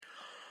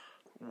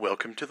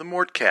Welcome to the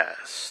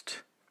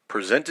Mortcast,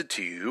 presented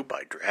to you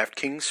by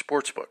DraftKings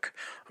Sportsbook,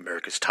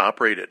 America's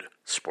top-rated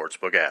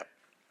sportsbook app.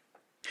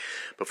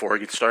 Before I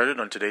get started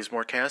on today's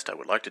Mortcast, I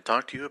would like to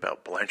talk to you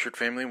about Blanchard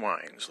Family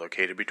Wines,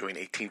 located between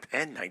 18th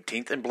and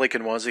 19th and Blake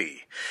and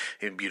Wazee,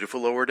 in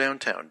beautiful lower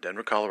downtown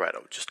Denver,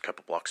 Colorado, just a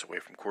couple blocks away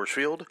from Coors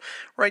Field,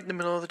 right in the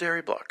middle of the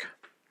dairy block.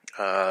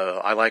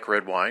 I like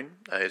red wine,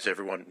 as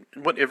everyone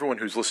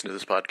who's listened to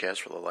this podcast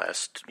for the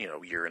last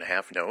year and a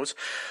half knows.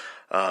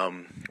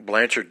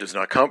 Blanchard does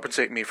not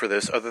compensate me for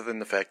this, other than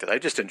the fact that I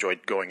just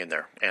enjoyed going in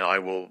there, and I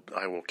will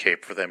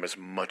cape for them as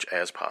much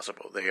as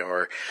possible. They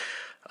are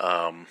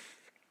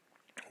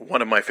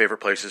one of my favorite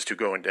places to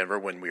go in Denver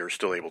when we were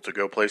still able to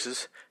go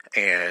places,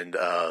 and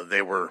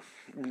they're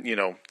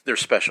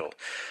special.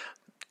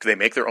 They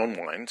make their own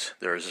wines.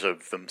 There's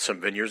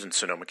some vineyards in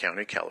Sonoma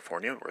County,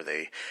 California, where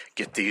they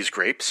get these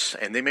grapes,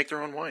 and they make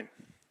their own wine.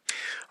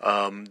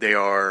 They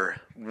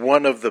are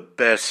one of the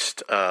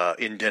best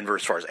in Denver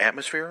as far as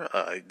atmosphere.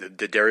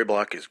 The dairy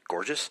block is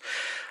gorgeous.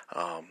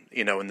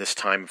 In this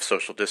time of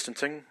social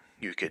distancing,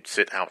 you could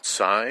sit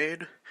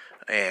outside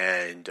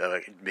and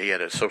be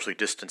at a socially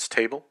distanced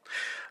table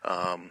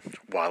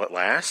while it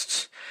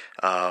lasts.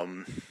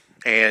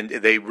 And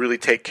they really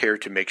take care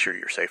to make sure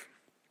you're safe.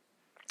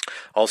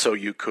 Also,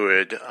 you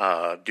could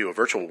do a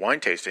virtual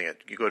wine tasting.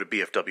 You go to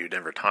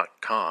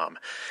bfwdenver.com,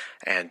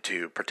 and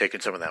to partake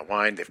in some of that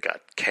wine, they've got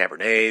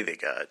Cabernet.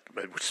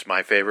 Which is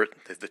my favorite.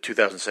 The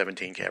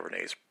 2017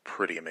 Cabernet is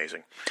pretty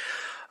amazing.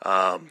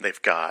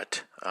 They've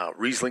got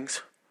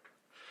Rieslings.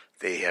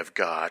 They have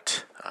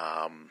got,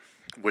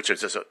 which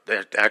is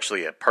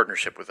actually a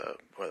partnership with a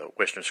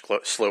Western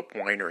Slope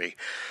winery.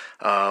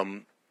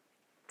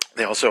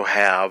 They also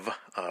have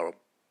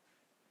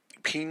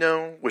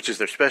Pinot, which is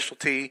their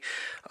specialty,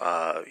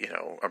 a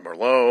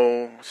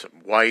Merlot, some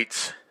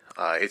whites.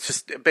 It's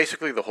just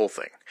basically the whole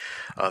thing.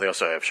 They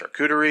also have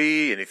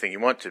charcuterie, anything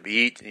you want to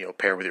eat,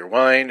 pair with your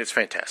wine. It's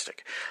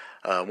fantastic.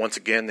 Once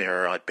again,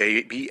 they're at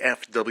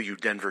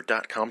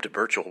bfwdenver.com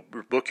to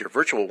book your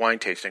virtual wine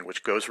tasting,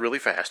 which goes really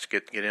fast.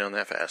 Get in on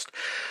that fast.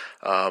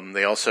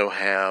 They also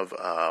have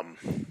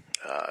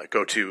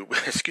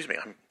excuse me,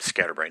 I'm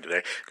scatterbrained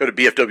today. Go to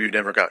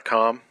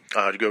bfwdenver.com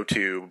to go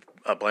to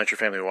Blanchard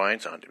Family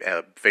Wines on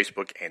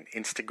Facebook and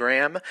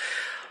Instagram.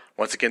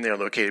 Once again, they are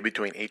located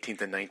between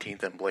 18th and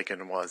 19th and Blake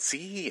and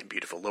Wazee in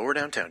beautiful lower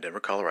downtown Denver,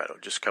 Colorado,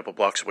 just a couple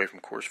blocks away from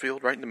Coors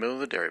Field, right in the middle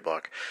of the dairy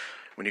block.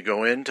 When you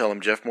go in, tell them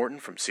Jeff Morton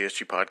from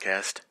CSG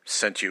Podcast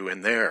sent you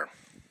in there.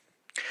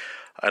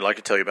 I'd like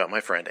to tell you about my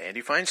friend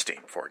Andy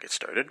Feinstein before I get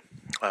started.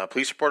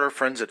 Please support our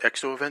friends at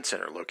Exo Event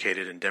Center,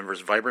 located in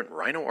Denver's vibrant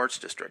Rhino Arts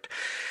District.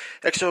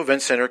 Exo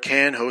Event Center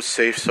can host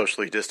safe,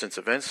 socially distanced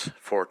events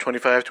for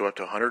 25 to up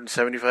to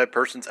 175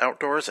 persons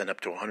outdoors and up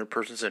to 100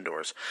 persons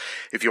indoors.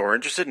 If you are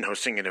interested in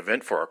hosting an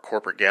event for a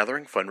corporate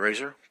gathering,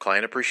 fundraiser,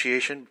 client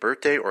appreciation,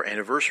 birthday or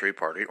anniversary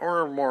party, or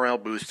a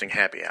morale-boosting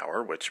happy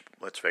hour, which,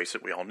 let's face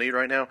it, we all need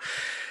right now,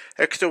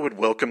 Exo would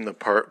welcome to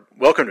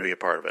be a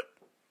part of it.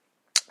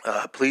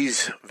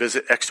 Please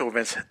visit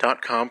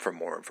exoevents.com for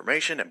more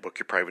information and book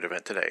your private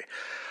event today.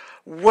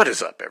 What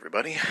is up,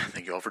 everybody?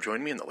 Thank you all for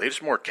joining me in the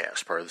latest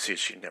Mortcast, part of the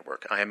CSG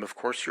Network. I am, of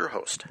course, your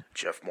host,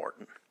 Jeff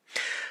Morton.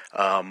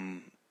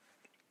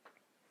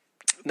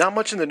 Not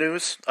much in the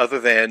news other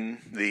than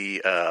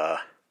the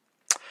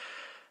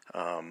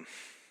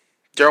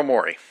Daryl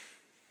Morey.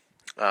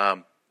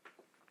 Daryl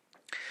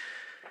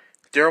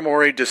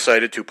Morey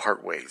decided to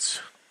part ways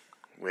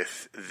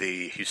with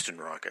the Houston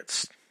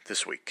Rockets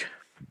this week.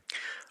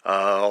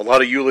 A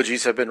lot of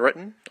eulogies have been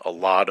written. A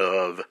lot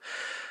of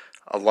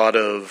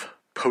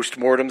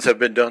postmortems have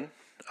been done.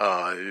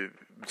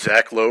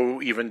 Zach Lowe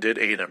even did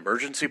an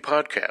emergency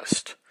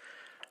podcast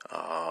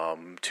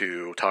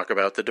to talk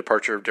about the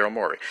departure of Daryl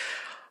Morey.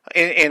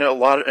 In a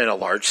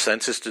large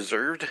sense, it's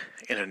deserved.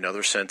 In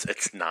another sense,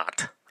 it's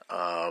not.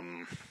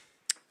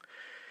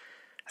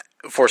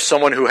 For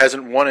someone who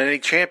hasn't won any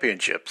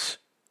championships,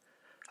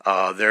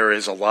 there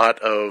is a lot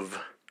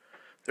of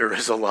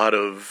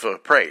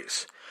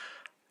praise.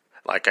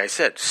 Like I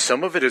said,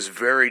 some of it is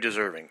very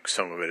deserving,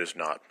 some of it is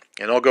not.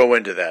 And I'll go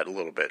into that a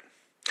little bit.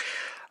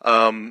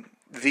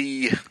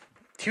 The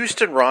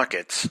Houston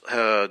Rockets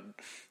are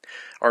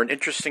an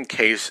interesting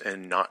case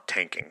in not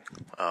tanking.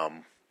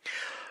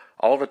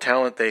 All the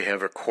talent they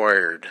have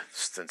acquired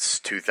since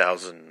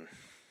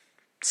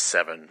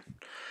 2007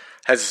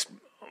 has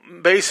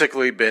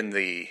basically been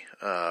the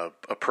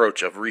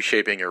approach of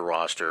reshaping your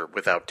roster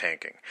without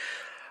tanking.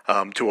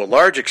 To a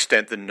large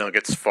extent, the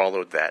Nuggets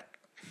followed that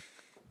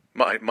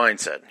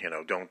mindset.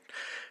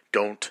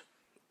 Don't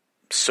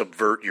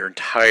subvert your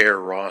entire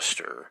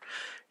roster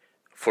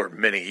for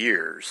many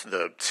years.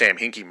 The Sam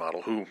Hinkie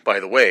model, who,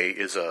 by the way,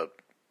 is a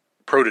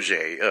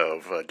protege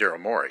of Daryl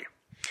Morey.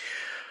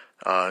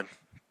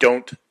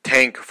 Don't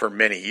tank for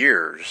many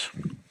years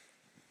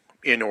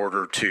in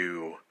order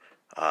to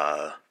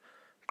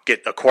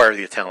acquire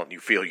the talent you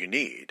feel you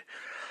need.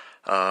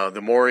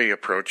 The Morey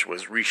approach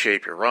was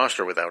reshape your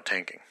roster without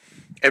tanking.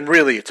 And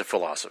really, it's a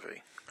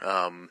philosophy.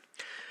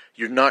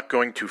 you're not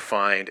going to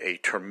find a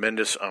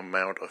tremendous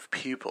amount of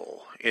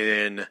people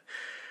in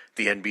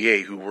the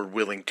NBA who were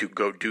willing to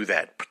go do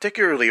that,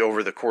 particularly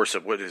over the course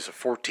of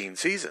 14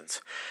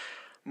 seasons.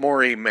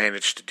 Morey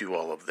managed to do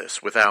all of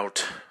this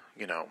without,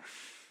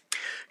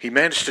 he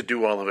managed to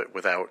do all of it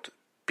without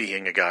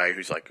being a guy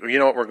who's like, you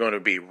know what, we're going to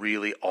be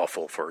really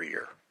awful for a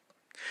year.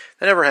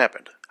 That never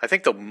happened. I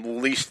think the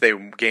least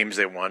games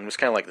they won was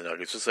kind of like the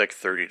Nuggets. It's like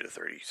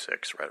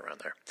 30-36, right around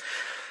there.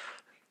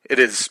 It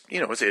is,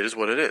 it is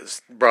what it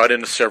is. Brought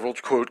in several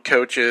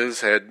coaches,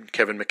 had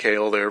Kevin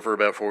McHale there for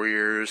about 4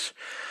 years.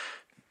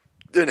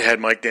 Then had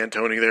Mike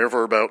D'Antoni there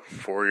for about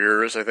 4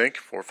 years, I think,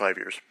 4 or 5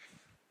 years.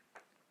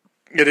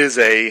 It is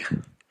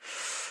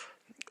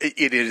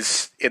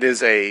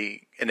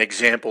an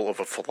example of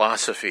a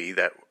philosophy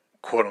that,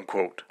 quote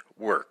unquote,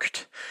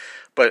 worked.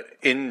 But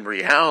in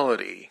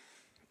reality,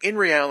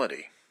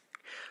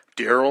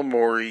 Daryl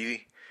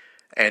Morey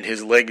and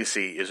his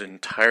legacy is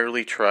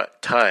entirely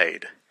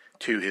tied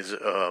to his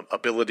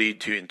ability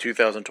to, in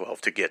 2012,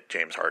 to get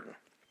James Harden.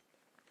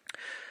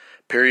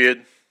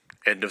 Period.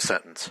 End of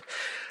sentence.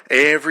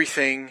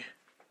 Everything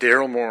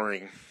Daryl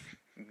Morey,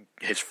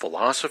 his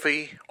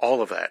philosophy,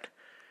 all of that.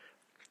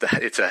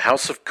 It's a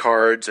house of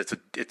cards.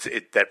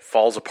 That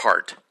falls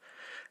apart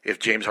if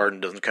James Harden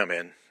doesn't come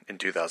in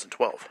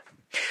 2012.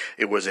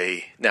 It was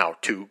now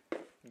to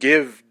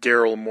give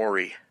Daryl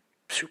Morey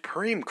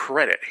supreme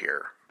credit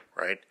here,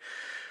 right?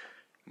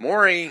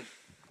 Morey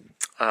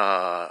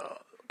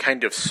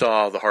kind of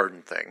saw the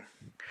Harden thing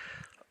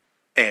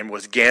and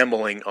was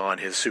gambling on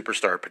his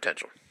superstar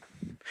potential.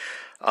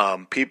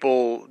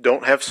 People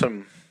don't have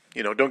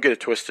don't get it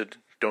twisted.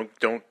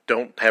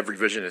 Don't have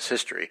revisionist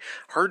history.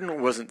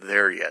 Harden wasn't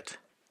there yet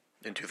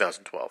in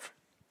 2012.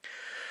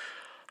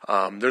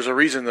 There's a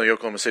reason the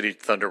Oklahoma City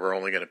Thunder were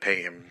only going to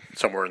pay him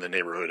somewhere in the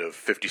neighborhood of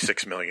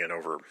 $56 million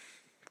over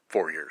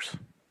 4 years.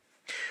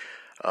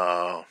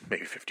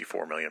 Maybe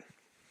 $54 million.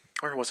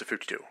 Or was it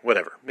 52?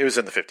 Whatever. It was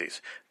in the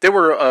 50s. They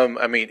were,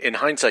 in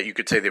hindsight, you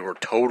could say they were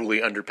totally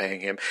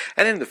underpaying him.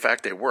 And in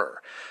fact, they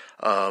were.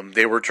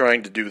 They were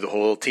trying to do the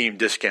whole team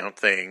discount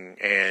thing,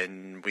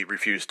 and we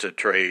refused to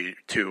trade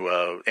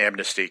to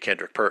amnesty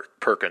Kendrick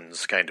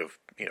Perkins kind of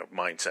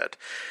mindset.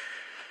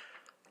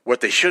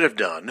 What they should have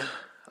done,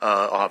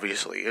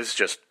 obviously, is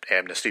just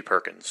amnesty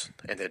Perkins,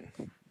 and then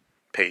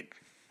paid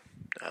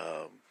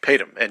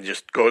him, and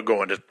just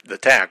go into the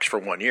tax for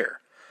 1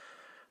 year.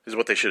 Is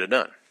what they should have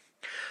done.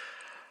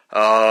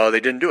 They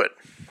didn't do it,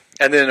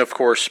 and then of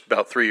course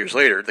about 3 years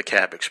later, the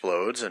cap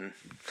explodes and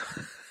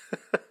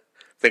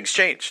things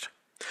changed.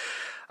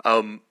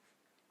 What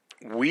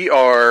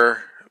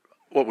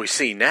we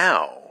see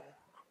now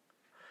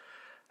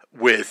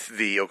with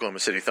the Oklahoma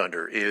City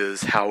Thunder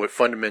is how it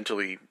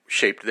fundamentally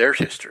shaped their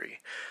history,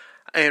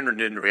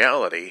 and in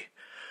reality,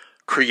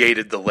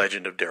 created the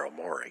legend of Daryl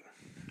Morey.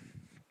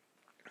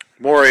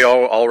 Morey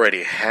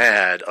already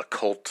had a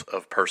cult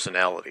of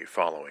personality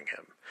following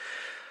him.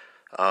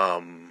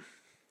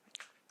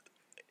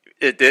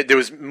 It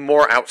was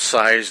more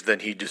outsized than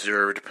he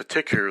deserved,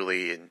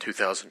 particularly in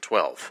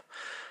 2012.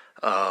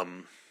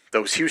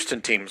 Those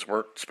Houston teams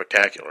weren't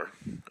spectacular.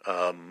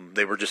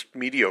 They were just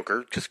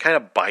mediocre, just kind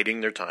of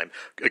biding their time,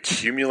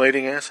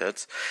 accumulating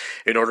assets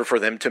in order for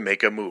them to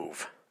make a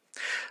move.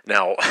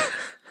 Now,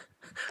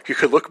 you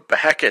could look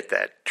back at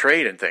that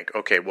trade and think,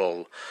 okay,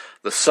 well,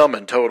 the sum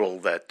and total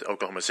that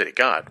Oklahoma City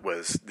got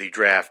was the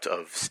draft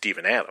of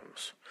Steven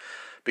Adams.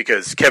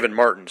 Because Kevin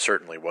Martin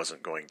certainly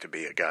wasn't going to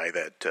be a guy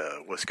that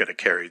was going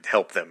to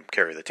help them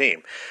carry the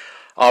team.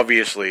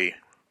 Obviously,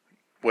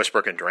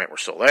 Westbrook and Durant were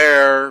still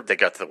there. They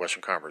got to the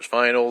Western Conference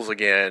Finals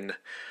again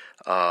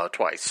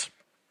twice.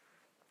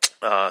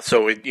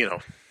 So it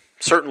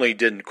certainly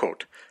didn't,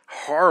 quote,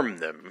 harm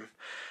them,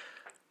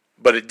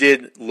 but it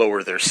did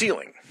lower their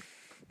ceiling.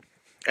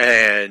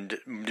 And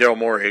Daryl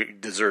Morey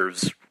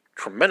deserves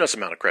tremendous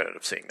amount of credit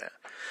of seeing that.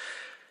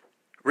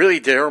 Really,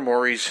 Daryl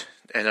Morey's,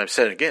 and I've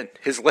said it again,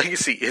 his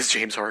legacy is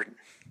James Harden.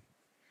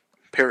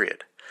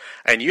 Period.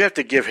 And you have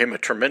to give him a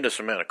tremendous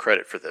amount of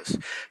credit for this,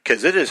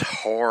 because it is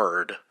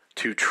hard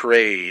to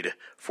trade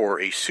for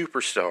a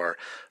superstar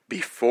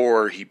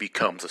before he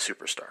becomes a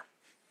superstar,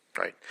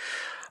 right?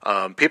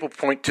 People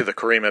point to the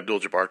Kareem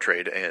Abdul-Jabbar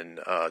trade in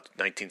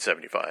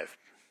 1975.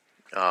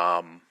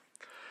 Jabbar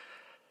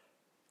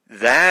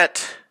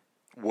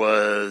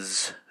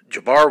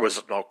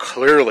was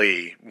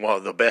clearly one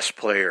of the best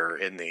player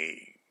in the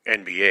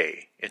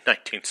NBA in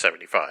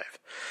 1975.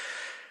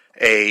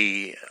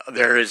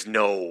 There is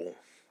no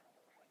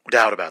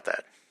doubt about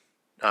that.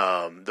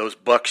 Those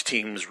Bucks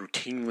teams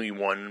routinely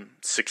won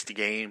 60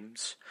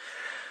 games.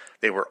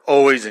 They were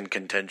always in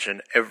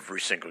contention every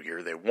single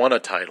year. They won a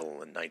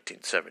title in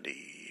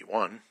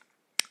 1971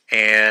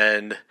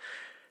 and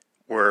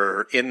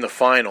were in the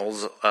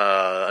finals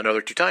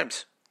another 2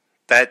 times.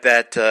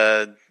 That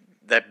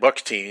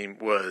Bucks team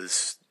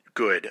was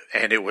good,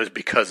 and it was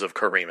because of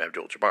Kareem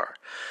Abdul-Jabbar.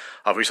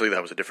 Obviously,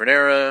 that was a different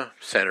era.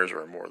 Centers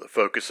were more the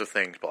focus of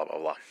things, blah, blah,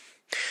 blah.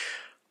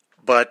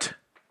 But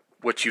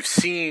what you've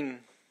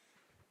seen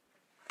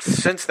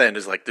since then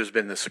is like there's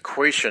been this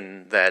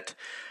equation that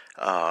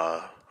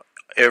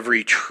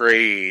every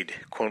trade,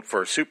 quote,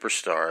 for a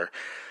superstar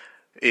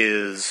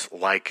is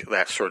like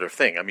that sort of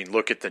thing. I mean,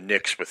 look at the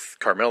Knicks with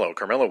Carmelo.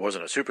 Carmelo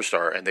wasn't a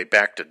superstar, and they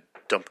backed a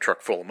dump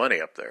truck full of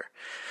money up there.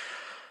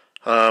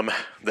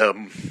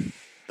 The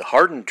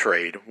Harden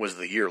trade was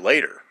the year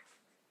later,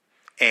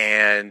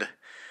 and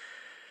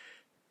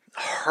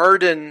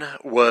Harden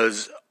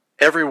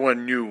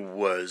everyone knew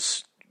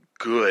was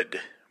good,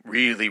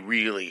 really,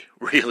 really,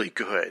 really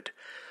good.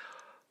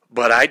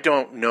 But I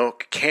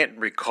can't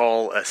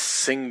recall a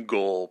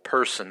single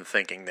person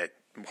thinking that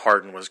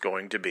Harden was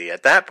going to be,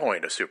 at that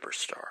point, a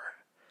superstar.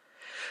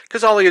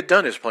 Because all he had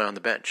done is play on the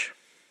bench.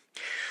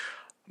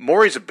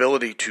 Morey's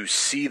ability to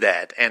see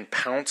that and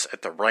pounce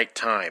at the right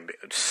time,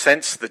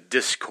 sense the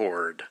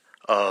discord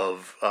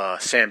of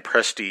Sam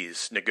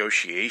Presti's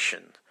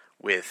negotiation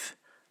with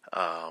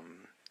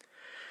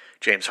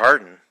James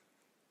Harden,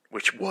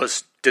 which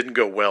didn't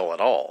go well at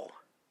all,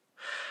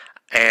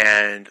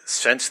 and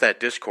sense that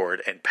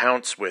discord and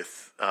pounce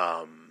with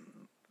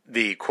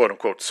the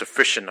quote-unquote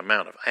sufficient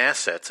amount of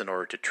assets in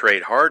order to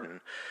trade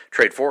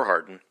for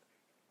Harden,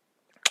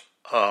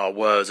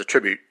 was a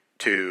tribute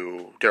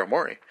to Daryl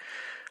Morey,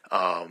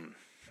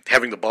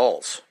 having the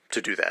balls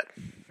to do that.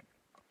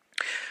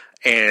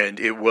 And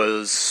it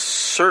was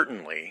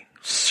certainly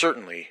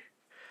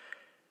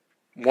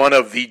one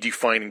of the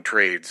defining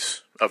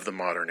trades of the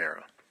modern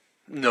era.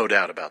 No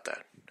doubt about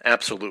that.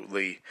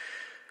 Absolutely,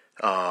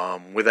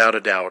 without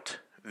a doubt,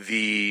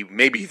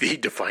 maybe the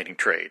defining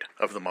trade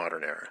of the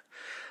modern era.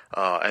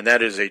 And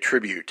that is a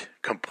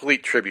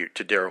complete tribute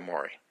to Daryl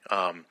Morey.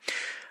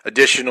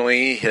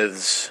 Additionally,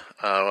 his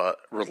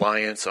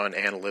reliance on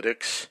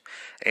analytics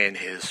and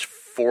his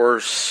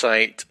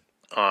foresight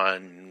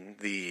on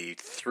the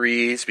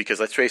threes, because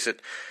let's face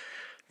it,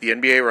 the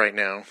NBA right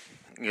now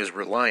is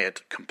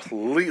reliant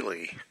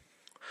completely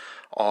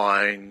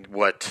on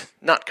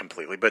not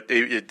completely, but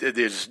it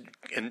is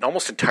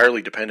almost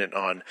entirely dependent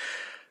on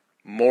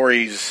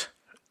Morey's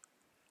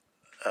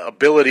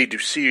ability to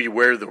see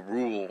where the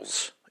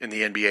rules in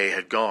the NBA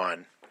had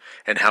gone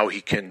and how he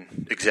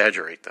can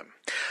exaggerate them.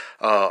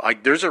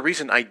 There's a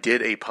reason I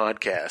did a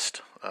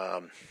podcast,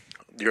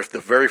 the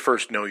very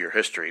first Know Your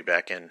History,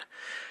 back in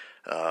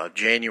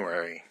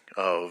January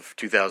of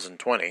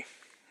 2020,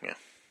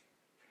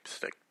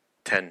 it's like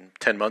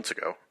 10 months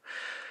ago,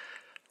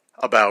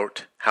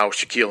 about how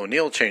Shaquille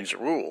O'Neal changed the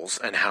rules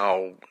and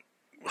how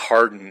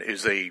Harden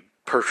is a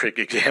perfect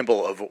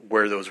example of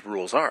where those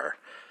rules are.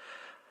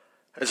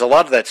 There's a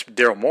lot of that's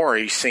Daryl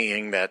Morey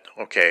seeing that,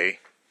 okay,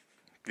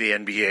 the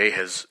NBA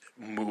has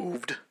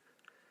moved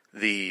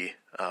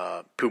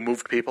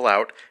people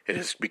out. It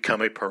has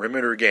become a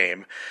perimeter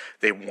game.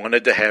 They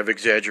wanted to have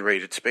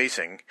exaggerated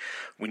spacing.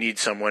 We need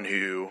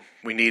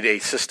a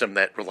system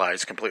that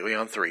relies completely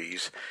on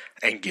threes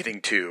and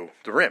getting to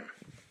the rim.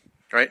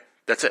 Right?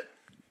 That's it.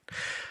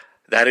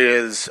 That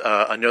is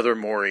another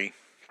Morey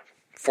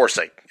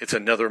foresight. It's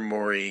another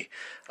Morey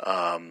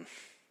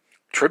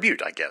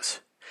tribute, I guess,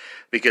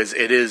 because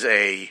it is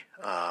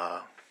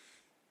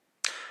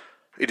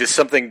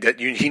something that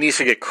he needs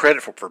to get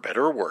credit for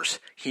better or worse.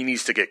 He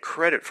needs to get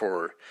credit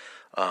for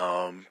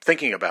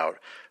thinking about,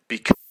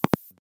 because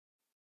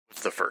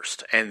it's the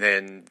first. And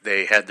then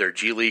they had their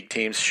G League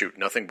teams shoot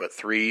nothing but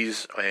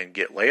threes and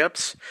get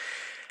layups,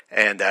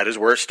 and that is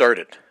where it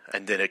started.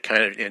 And then it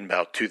kind of, in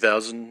about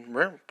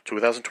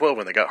 2012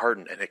 when they got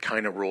Harden, and it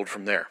kind of rolled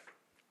from there.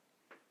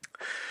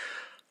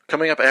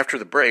 Coming up after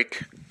the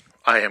break,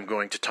 I am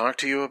going to talk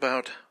to you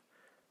about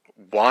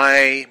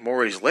why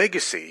Morey's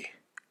legacy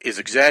is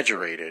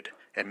exaggerated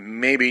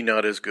and maybe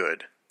not as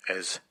good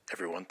as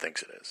everyone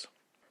thinks it is.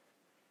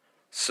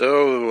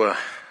 So,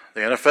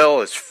 the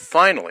NFL is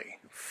finally,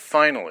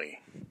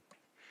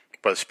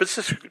 but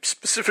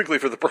specifically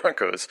for the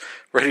Broncos,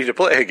 ready to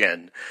play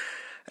again.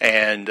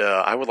 And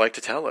I would like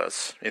to tell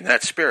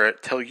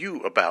you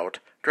about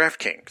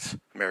DraftKings,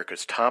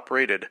 America's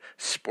top-rated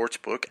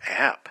sportsbook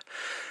app.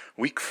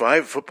 Week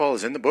 5 football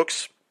is in the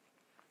books,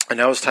 and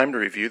now it's time to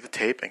review the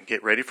tape and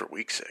get ready for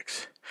Week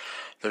 6.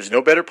 There's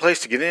no better place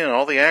to get in on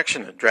all the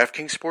action than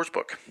DraftKings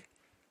Sportsbook,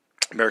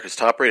 America's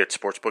top-rated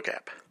sportsbook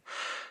app.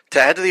 To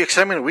add to the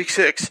excitement of Week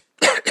 6,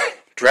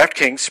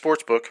 DraftKings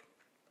Sportsbook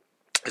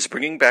is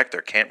bringing back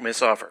their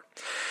can't-miss offer.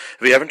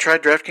 If you haven't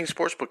tried DraftKings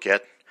Sportsbook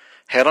yet,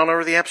 head on over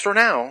to the App Store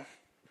now,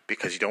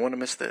 because you don't want to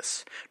miss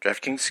this.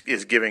 DraftKings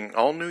is giving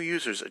all new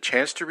users a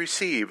chance to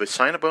receive a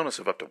sign-up bonus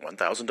of up to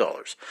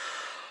 $1,000.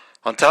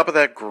 On top of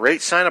that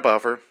great sign-up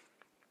offer,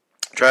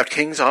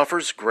 DraftKings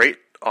offers great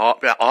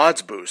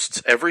odds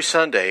boosts every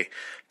Sunday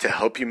to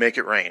help you make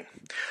it rain.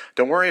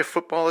 Don't worry if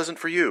football isn't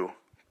for you.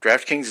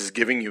 DraftKings is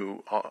giving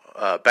you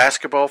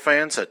basketball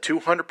fans a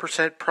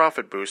 200%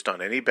 profit boost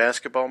on any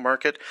basketball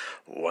market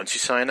once you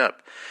sign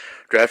up.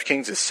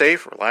 DraftKings is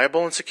safe,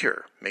 reliable, and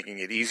secure, making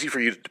it easy for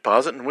you to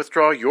deposit and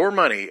withdraw your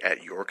money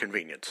at your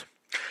convenience.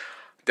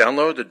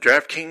 Download the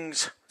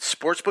DraftKings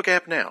Sportsbook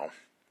app now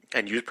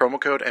and use promo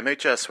code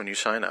MHS when you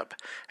sign up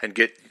and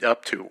get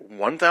up to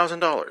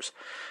 $1,000.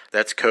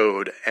 That's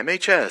code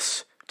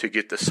MHS to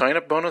get the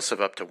sign-up bonus of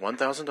up to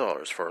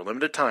 $1,000 for a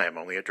limited time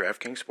only at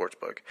DraftKings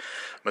Sportsbook.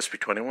 Must be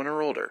 21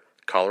 or older.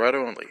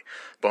 Colorado only.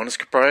 Bonus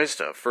comprised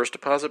of first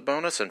deposit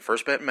bonus and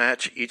first bet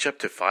match, each up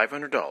to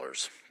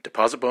 $500.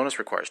 Deposit bonus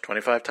requires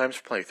 25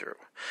 times playthrough.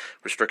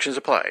 Restrictions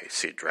apply.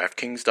 See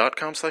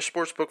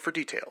DraftKings.com/sportsbook for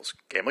details.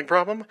 Gambling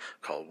problem?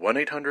 Call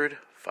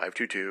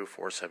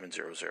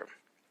 1-800-522-4700.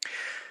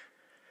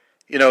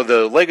 You know,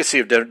 the legacy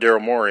of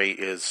Daryl Morey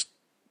is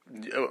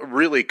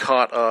really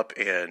caught up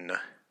in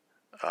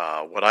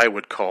what I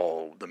would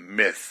call the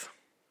myth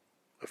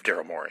of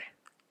Daryl Morey.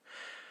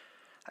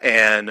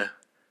 And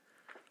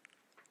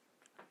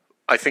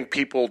I think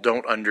people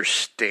don't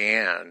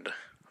understand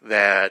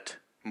that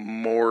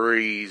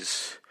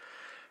Morey's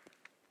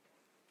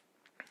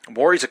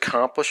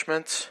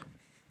accomplishments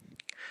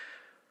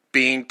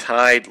being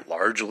tied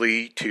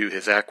largely to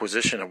his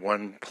acquisition of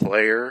one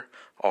player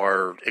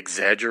are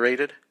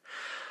exaggerated.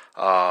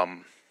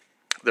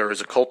 There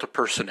is a cult of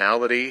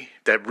personality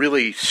that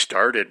really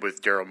started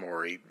with Daryl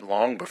Morey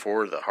long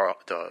before the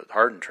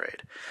Harden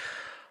trade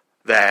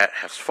that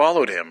has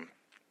followed him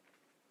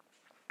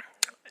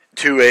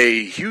to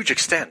a huge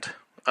extent.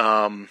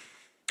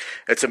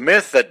 It's a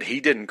myth that he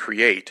didn't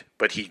create,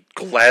 but he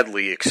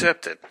gladly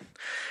accepted.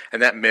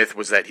 And that myth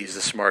was that he's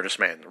the smartest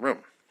man in the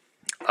room.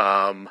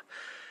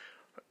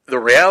 The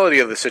reality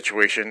of the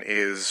situation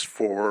is,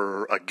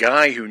 for a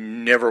guy who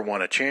never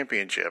won a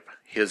championship,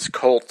 his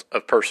cult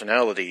of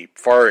personality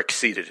far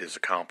exceeded his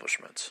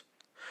accomplishments.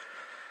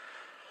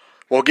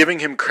 While giving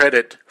him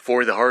credit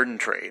for the Harden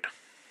trade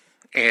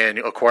and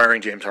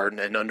acquiring James Harden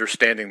and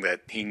understanding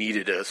that he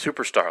needed a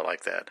superstar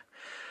like that,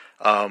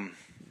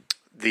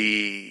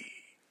 the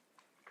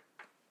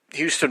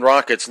Houston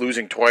Rockets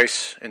losing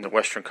twice in the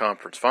Western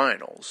Conference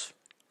Finals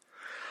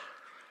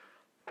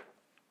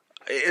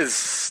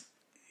is,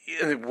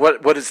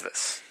 what is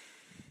this?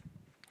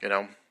 You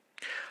know,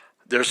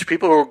 there's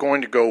people who are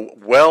going to go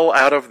well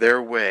out of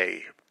their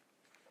way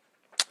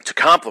to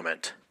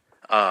compliment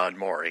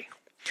Morey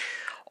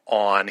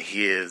on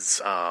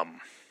his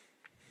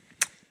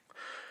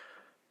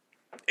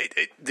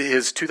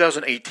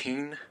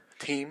 2018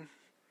 team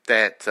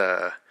that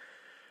kind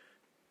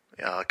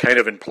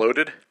of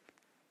imploded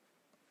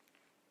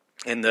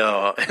in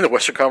the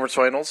Western Conference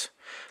Finals.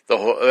 The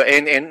whole,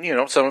 and you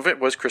know, some of it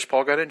was Chris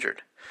Paul got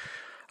injured.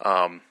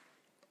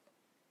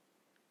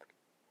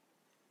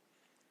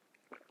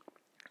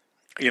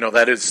 You know,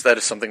 that is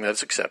something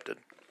that's accepted.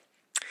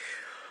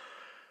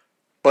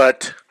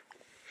 But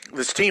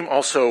this team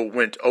also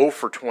went 0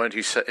 for 20.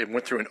 It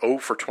went through an 0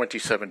 for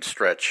 27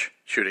 stretch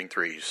shooting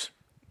threes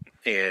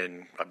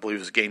in, I believe it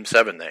was Game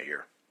 7 that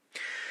year.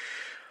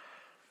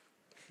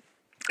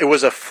 It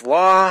was a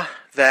flaw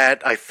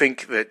that I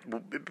think that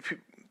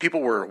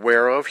people were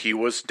aware of. He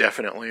was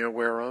definitely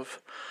aware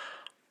of.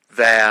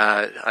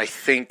 That I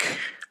think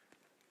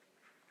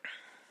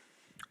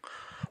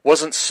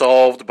wasn't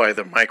solved by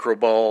the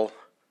microball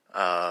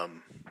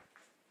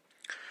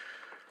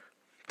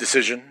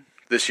decision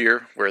this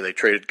year, where they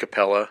traded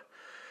Capella.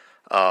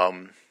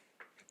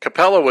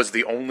 Capella was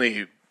the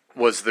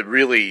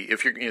really,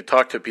 if you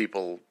talk to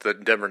people, the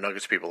Denver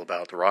Nuggets people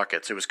about the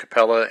Rockets, it was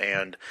Capella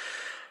and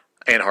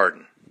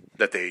Harden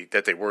that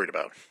they worried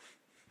about.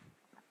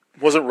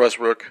 It wasn't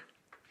Westbrook,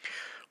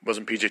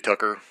 wasn't PJ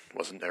Tucker,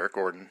 wasn't Eric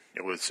Gordon.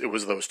 It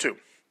was those two.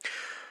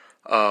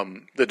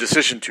 The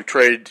decision to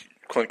trade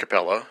Clint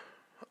Capella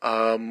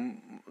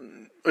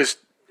was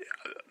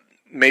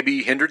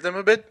maybe hindered them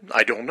a bit.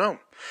 I don't know.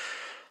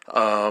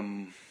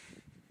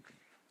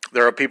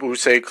 There are people who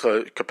say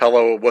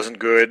Capella wasn't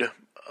good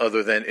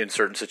other than in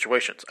certain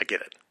situations. I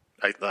get it.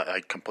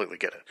 I completely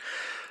get it.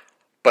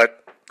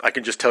 But I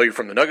can just tell you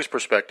from the Nuggets'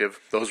 perspective,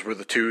 those were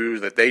the two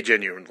that they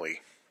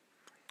genuinely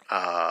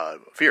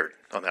feared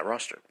on that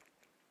roster.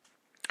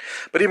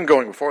 But even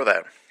going before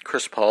that,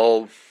 Chris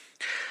Paul,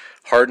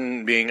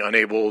 Harden being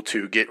unable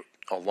to get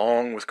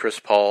along with Chris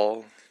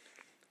Paul,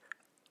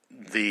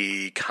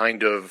 the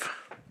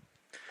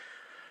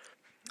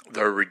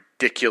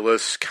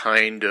ridiculous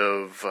kind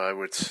of, I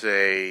would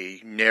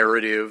say,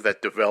 narrative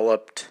that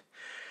developed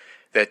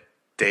that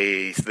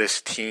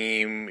this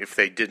team, if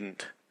they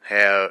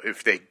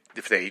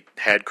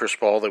had Chris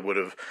Paul, they would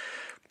have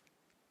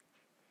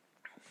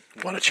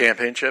won a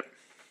championship.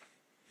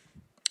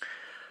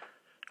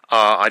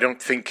 I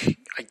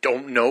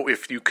don't know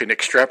if you can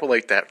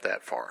extrapolate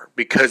that far,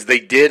 because they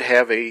did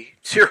have a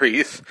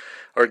series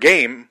or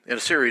game in a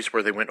series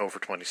where they went over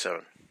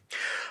 27.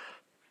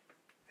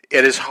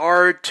 It is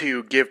hard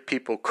to give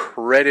people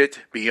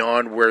credit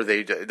beyond where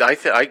they did. I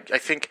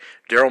think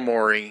Daryl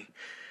Morey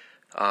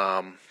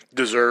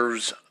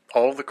deserves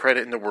all the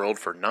credit in the world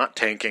for not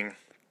tanking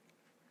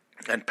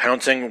and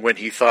pouncing when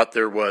he thought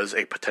there was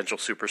a potential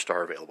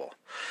superstar available.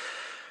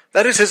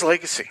 That is his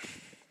legacy.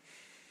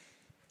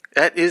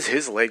 That is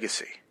his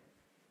legacy.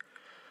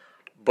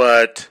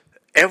 But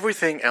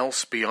everything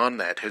else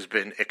beyond that has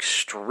been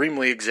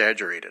extremely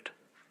exaggerated.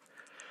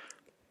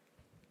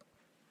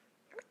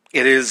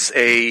 It is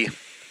a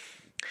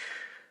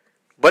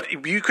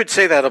But you could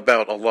say that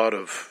about a lot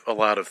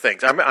of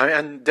things. I'm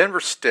on Denver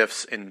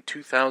Stiffs in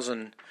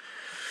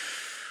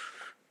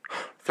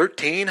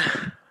 2013,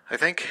 I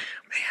think.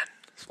 Man,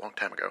 it's a long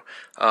time ago.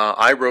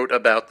 I wrote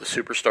about the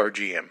superstar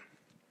GM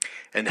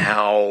and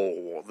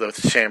how the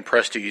Sam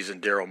Presties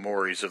and Daryl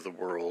Moreys of the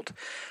world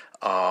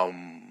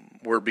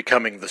were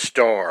becoming the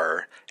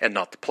star and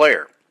not the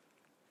player.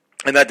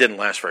 And that didn't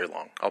last very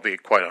long. I'll be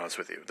quite honest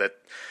with you. That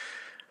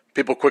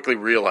people quickly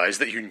realized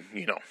that you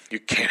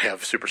can't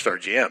have superstar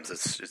GMs.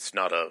 It's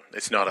not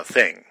a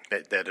thing.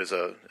 That is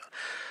a.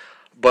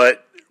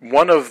 But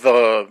one of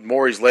the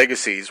Morey's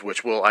legacies,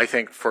 which will, I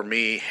think, for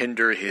me,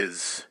 hinder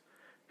his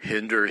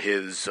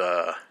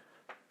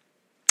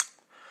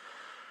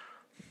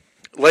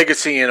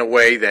legacy in a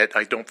way that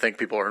I don't think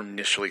people are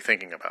initially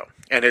thinking about,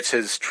 and it's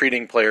his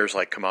treating players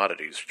like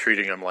commodities,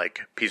 treating them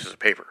like pieces of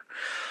paper.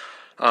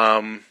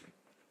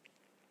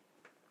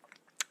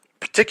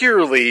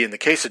 Particularly in the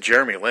case of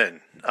Jeremy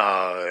Lin,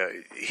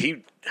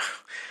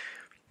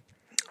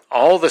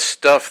 all the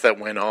stuff that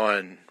went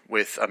on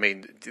with,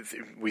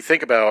 we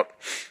think about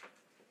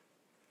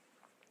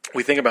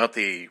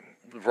the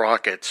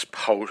Rockets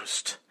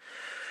post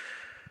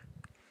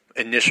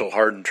initial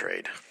Harden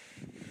trade.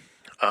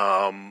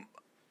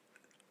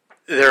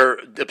 Their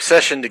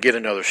obsession to get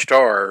another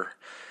star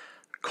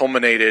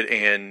culminated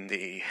in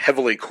the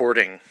heavily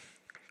courting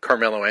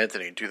Carmelo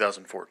Anthony in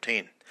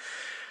 2014.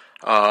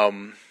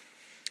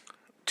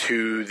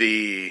 To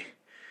the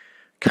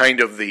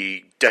kind of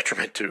the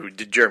detriment to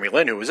Jeremy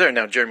Lin, who was there.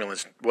 Now, Jeremy Lin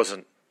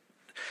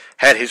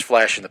had his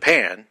flash in the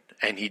pan,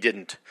 and he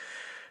didn't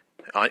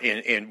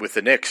with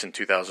the Knicks in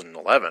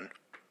 2011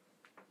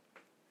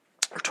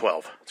 or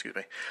 12. Excuse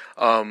me.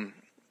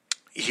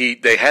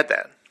 They had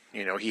that.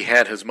 He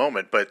had his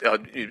moment, but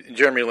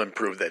Jeremy Lin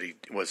proved that he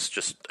was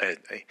just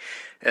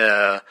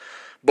a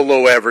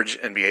below average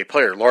NBA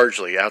player,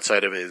 largely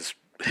outside of his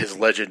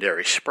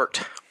legendary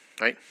spurt,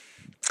 right?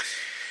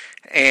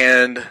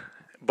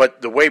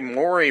 But the way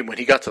Morey, when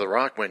Lin got to the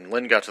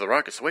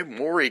Rockets, the way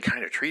Morey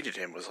kind of treated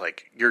him was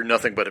like, you're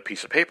nothing but a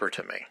piece of paper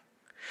to me.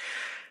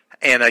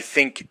 And I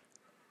think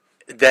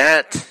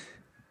that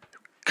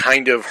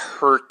kind of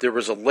hurt. There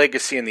was a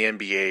legacy in the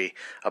NBA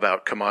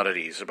about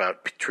commodities,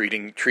 about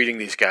treating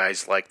these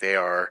guys like they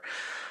are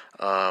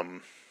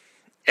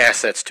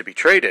assets to be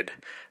traded,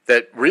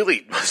 that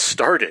really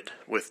started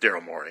with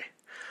Daryl Morey.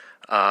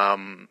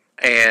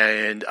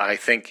 And I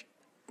think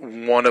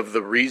one of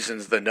the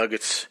reasons the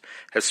Nuggets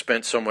have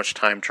spent so much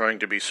time trying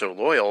to be so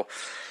loyal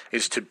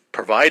is to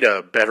provide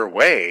a better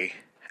way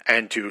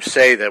and to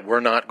say that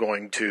we're not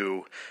going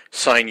to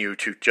sign you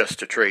just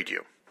to trade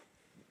you.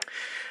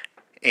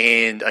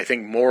 And I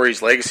think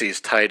Morey's legacy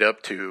is tied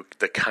up to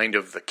the kind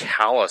of the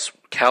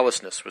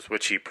callousness with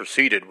which he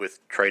proceeded with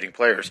trading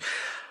players.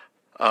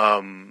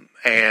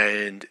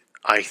 And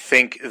I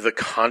think the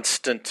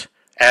constant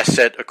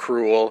asset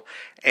accrual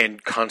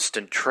and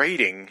constant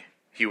trading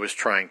he was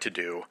trying to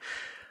do,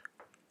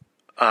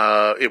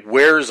 it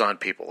wears on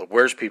people. It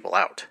wears people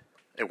out.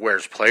 It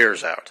wears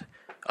players out.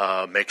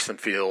 Makes them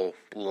feel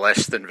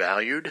less than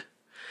valued.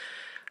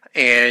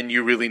 And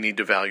you really need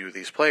to value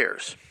these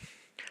players.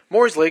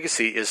 Morey's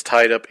legacy is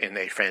tied up in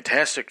a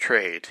fantastic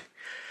trade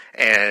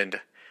and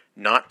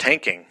not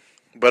tanking,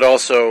 but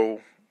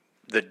also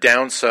the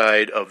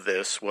downside of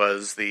this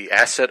was the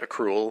asset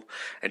accrual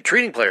and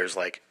treating players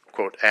like,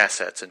 quote,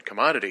 assets and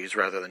commodities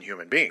rather than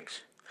human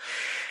beings.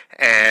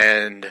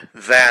 And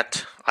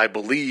that, I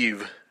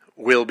believe,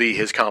 will be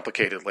his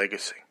complicated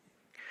legacy.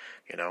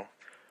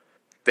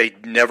 They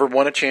never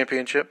won a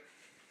championship,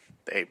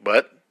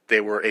 but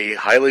they were a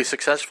highly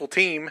successful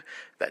team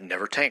that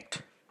never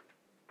tanked.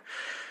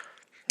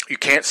 You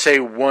can't say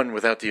one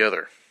without the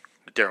other,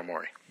 Daryl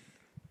Morey.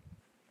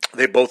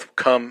 They both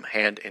come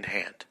hand in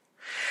hand.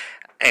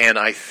 And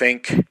I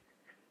think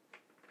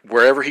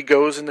wherever he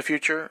goes in the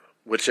future,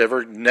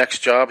 whichever next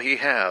job he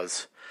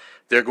has,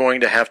 they're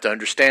going to have to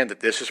understand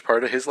that this is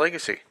part of his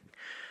legacy.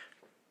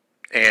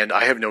 And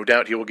I have no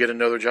doubt he will get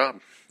another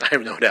job. I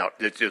have no doubt.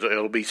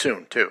 It'll be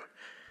soon, too.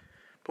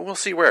 But we'll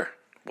see where.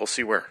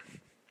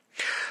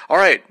 All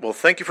right. Well,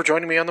 thank you for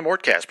joining me on the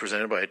Mortcast,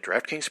 presented by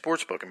DraftKings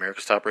Sportsbook,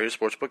 America's top-rated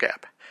sportsbook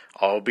app.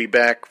 I'll be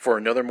back for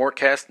another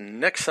Mortcast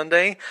next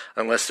Sunday,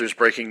 unless there's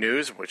breaking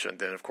news, which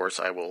then, of course,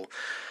 I will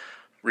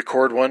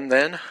record one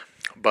then.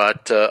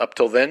 But up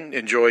till then,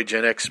 enjoy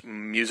Gen X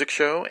Music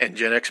Show and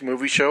Gen X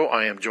Movie Show.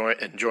 I am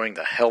enjoying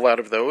the hell out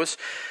of those.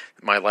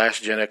 My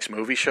last Gen X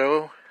Movie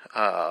Show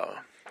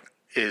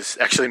is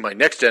actually my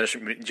next Gen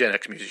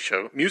X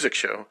music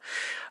show.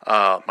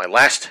 My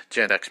last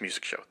Gen X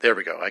music show. There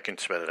we go. I can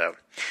spit it out.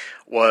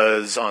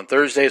 Was on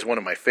Thursdays, one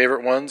of my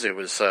favorite ones. It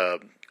was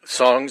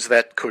songs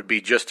that could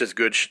be just as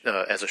good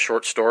as a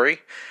short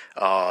story.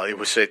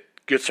 It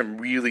get some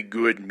really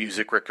good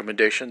music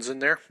recommendations in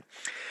there.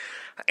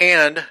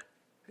 And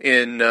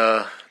in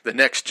the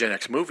next Gen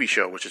X movie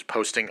show, which is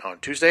posting on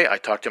Tuesday, I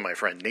talked to my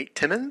friend Nate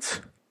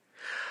Timmons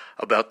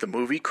about the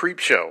movie Creep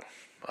Show.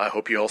 I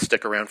hope you all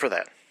stick around for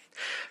that.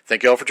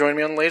 Thank you all for joining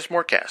me on the latest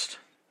Mortcast.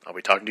 I'll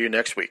be talking to you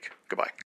next week. Goodbye.